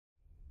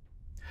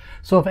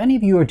So if any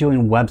of you are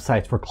doing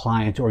websites for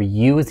clients or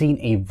using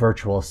a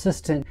virtual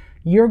assistant,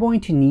 you're going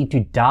to need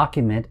to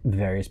document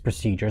various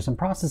procedures and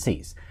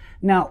processes.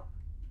 Now,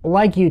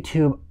 like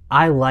YouTube,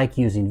 I like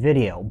using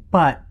video,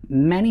 but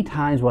many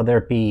times, whether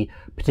it be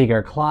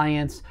particular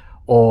clients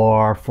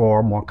or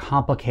for more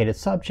complicated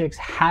subjects,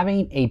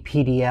 having a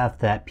PDF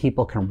that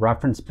people can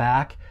reference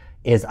back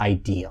is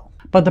ideal.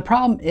 But the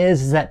problem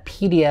is that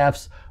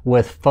PDFs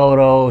with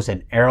photos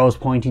and arrows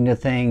pointing to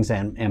things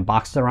and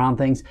boxes around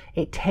things,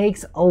 it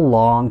takes a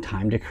long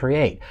time to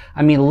create.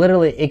 I mean,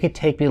 literally, it could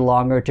take me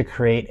longer to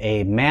create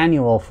a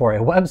manual for a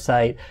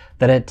website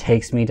than it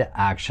takes me to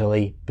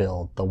actually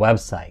build the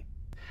website.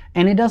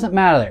 And it doesn't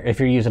matter if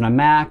you're using a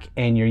Mac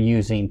and you're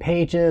using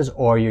Pages,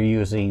 or you're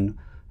using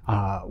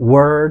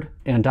Word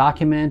in a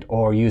document,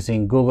 or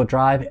using Google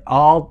Drive.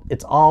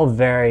 It's all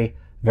very,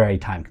 very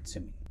time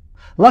consuming.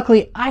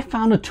 Luckily, I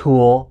found a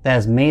tool that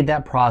has made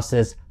that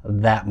process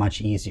that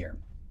much easier.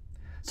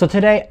 So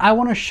today, I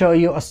want to show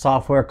you a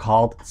software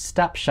called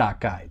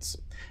Stepshot Guides.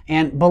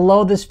 And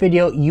below this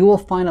video, you will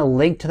find a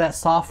link to that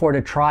software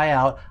to try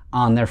out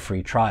on their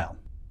free trial.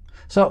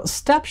 So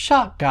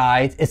Stepshot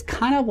Guides is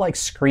kind of like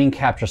screen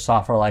capture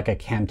software like a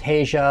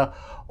Camtasia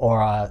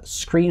or a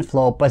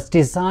Screenflow, but it's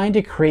designed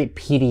to create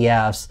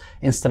PDFs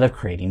instead of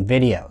creating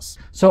videos.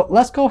 So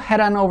let's go head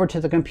on over to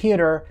the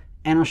computer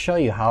and I'll show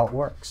you how it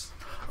works.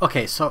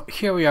 Okay, so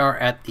here we are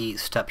at the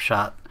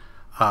Stepshot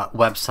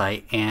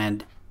website,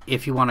 and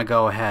if you want to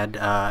go ahead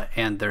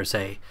and there's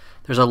a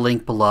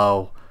link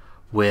below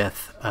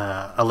with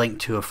a link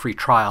to a free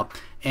trial,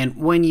 and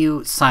when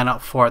you sign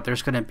up for it,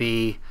 there's going to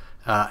be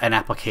an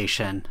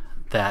application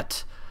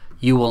that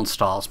you will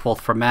install. It's both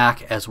for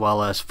Mac as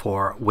well as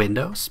for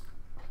Windows,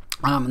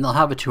 and they'll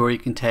have a tour you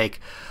can take.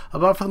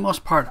 But for the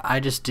most part, I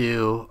just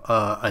do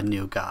a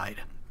new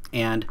guide,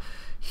 and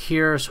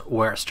here's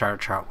where it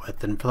starts out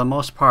with. And for the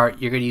most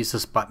part, you're going to use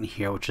this button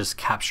here, which is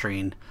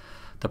capturing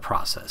the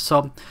process.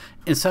 So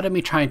instead of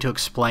me trying to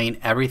explain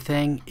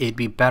everything, it'd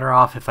be better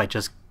off if I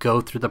just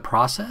go through the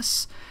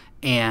process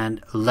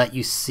and let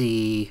you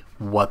see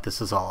what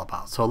this is all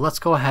about. So let's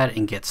go ahead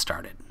and get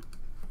started.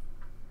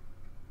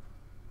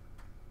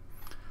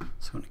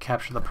 So I'm going to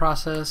capture the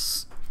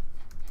process.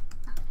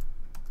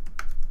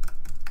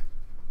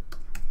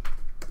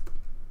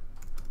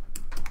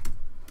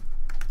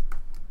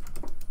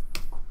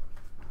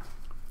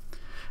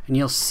 And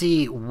you'll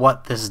see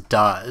what this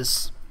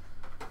does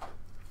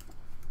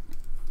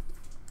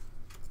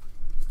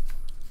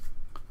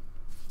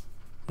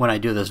when I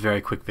do this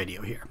very quick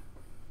video here.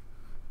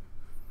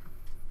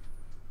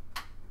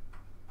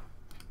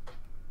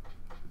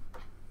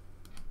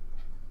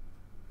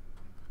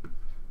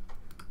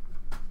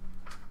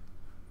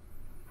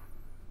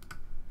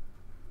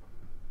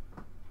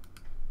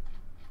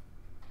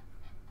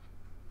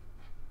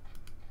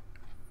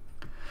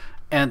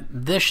 And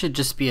this should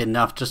just be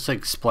enough just to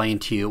explain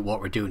to you what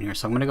we're doing here.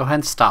 So I'm going to go ahead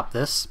and stop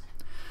this.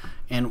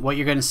 And what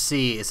you're going to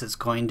see is it's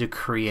going to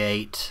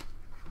create,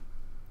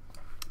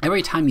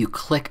 every time you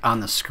click on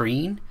the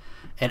screen,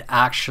 it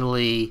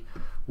actually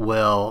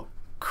will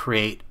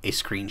create a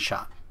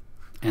screenshot.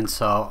 And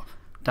so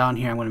down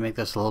here, I'm going to make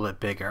this a little bit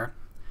bigger.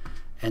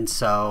 And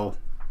so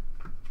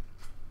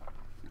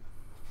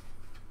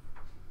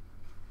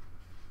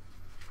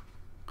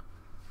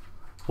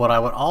what I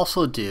would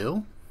also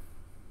do,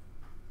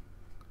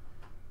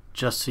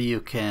 just so you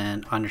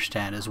can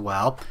understand as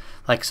well,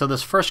 like, so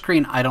this first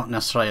screen I don't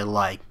necessarily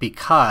like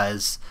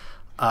because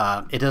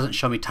it doesn't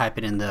show me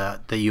typing in the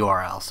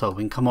URL. So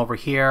we can come over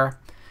here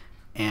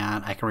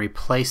and I can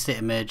replace the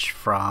image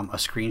from a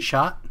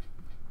screenshot,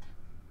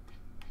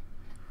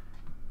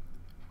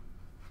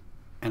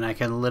 and I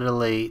can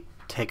literally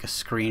take a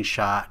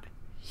screenshot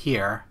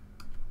here,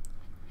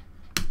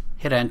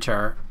 hit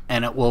enter,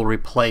 and it will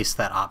replace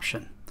that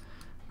option.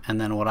 And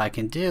then what I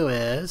can do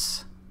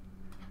is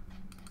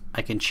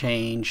I can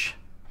change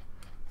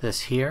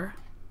this here,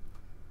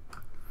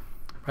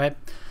 right?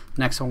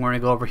 Next, I'm going to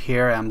go over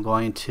here. I'm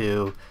going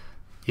to,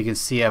 you can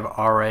see I've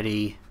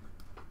already,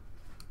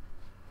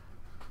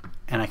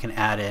 and I can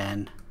add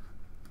in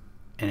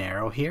an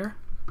arrow here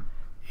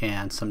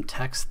and some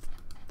text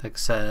that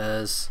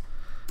says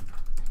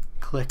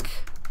click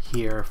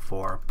here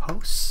for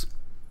posts.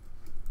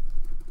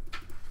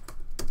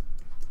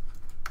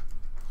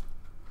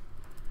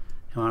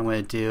 And what I'm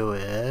going to do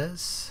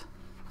is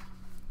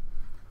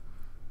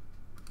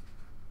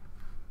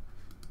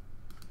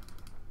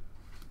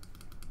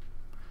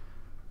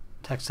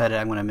text edit.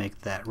 I'm going to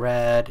make that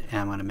red,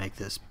 and I'm going to make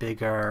this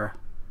bigger,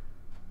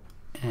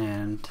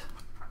 and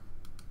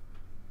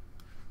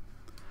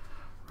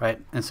right.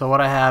 And so what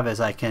I have is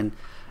I can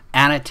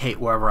annotate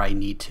wherever I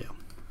need to.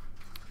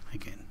 I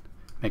can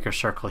make a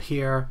circle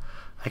here.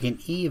 I can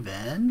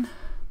even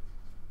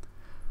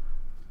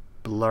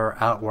blur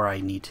out where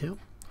I need to.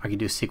 I can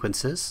do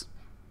sequences,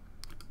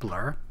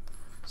 blur.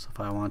 So if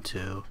I want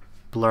to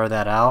blur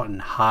that out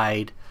and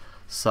hide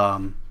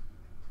some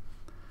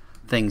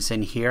things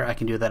in here, I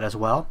can do that as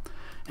well.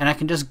 And I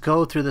can just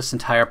go through this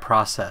entire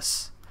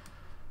process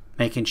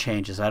making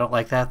changes. I don't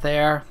like that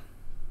there.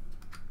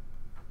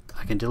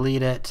 I can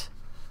delete it.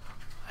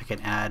 I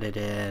can add it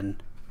in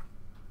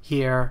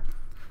here.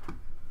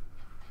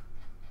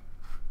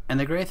 And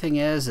the great thing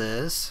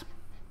is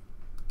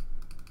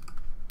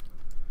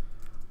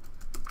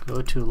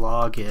go to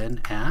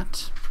login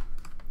at,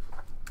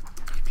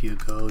 if you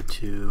go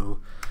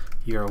to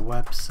your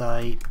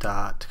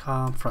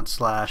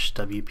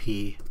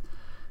website.com/WP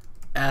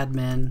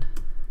admin,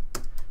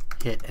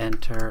 hit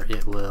enter,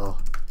 it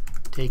will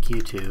take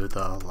you to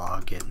the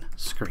login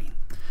screen.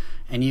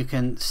 And you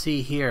can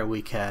see here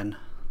we can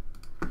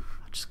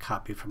just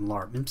copy from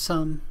Lorem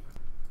Ipsum.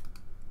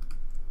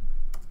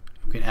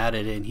 We can add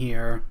it in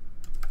here.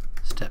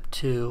 Step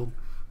 2,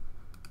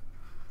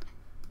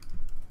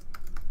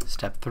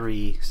 step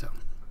 3.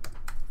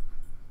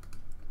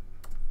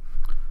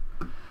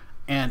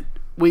 And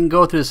we can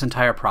go through this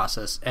entire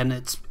process, and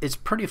it's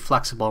pretty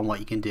flexible in what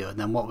you can do. And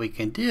then what we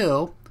can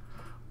do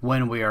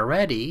when we are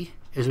ready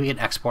is we can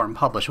export and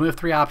publish. And we have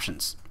 3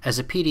 options. As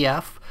a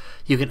PDF,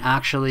 you can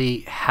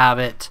actually have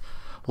it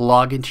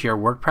log into your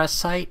WordPress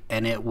site,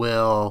 and it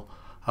will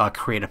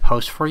create a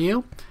post for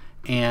you,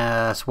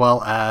 as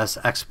well as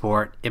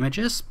export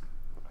images.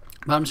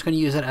 But I'm just going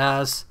to use it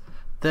as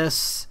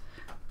this.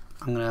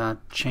 I'm going to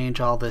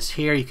change all this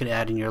here. You can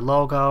add in your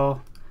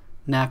logo,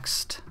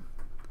 next,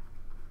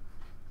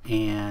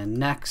 and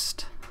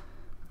next.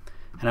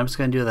 And I'm just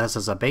going to do this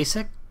as a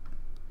basic,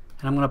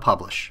 and I'm going to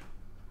publish.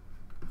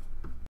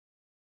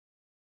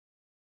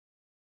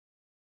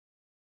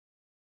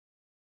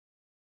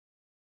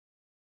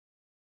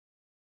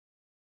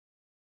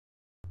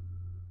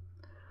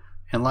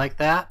 And like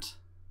that,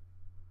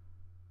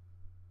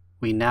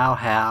 we now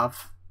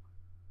have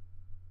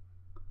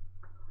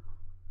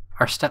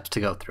our steps to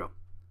go through.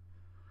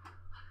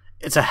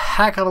 It's a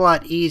heck of a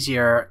lot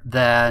easier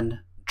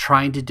than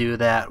trying to do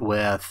that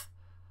with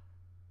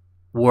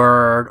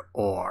Word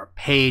or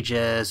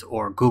Pages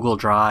or Google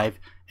Drive.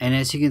 And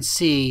as you can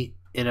see,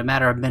 in a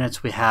matter of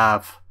minutes, we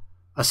have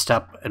a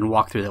step and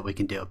walkthrough that we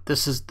can do.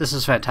 This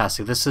is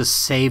fantastic. This has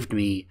saved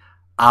me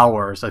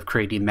hours of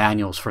creating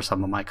manuals for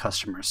some of my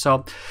customers.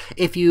 So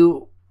if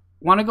you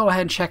want to go ahead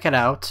and check it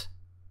out,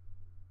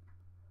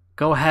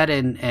 go ahead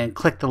and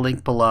click the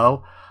link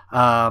below,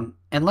 and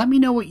let me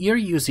know what you're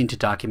using to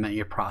document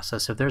your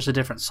process. If there's a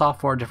different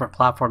software, different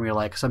platform you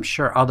like, because I'm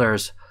sure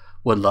others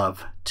would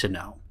love to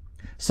know.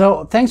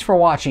 So thanks for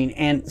watching,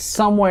 and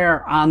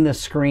somewhere on the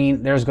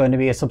screen there's going to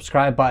be a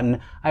subscribe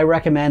button. I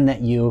recommend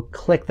that you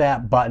click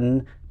that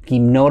button, be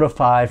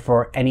notified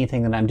for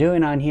anything that I'm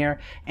doing on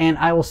here, and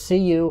I will see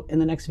you in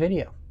the next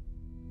video.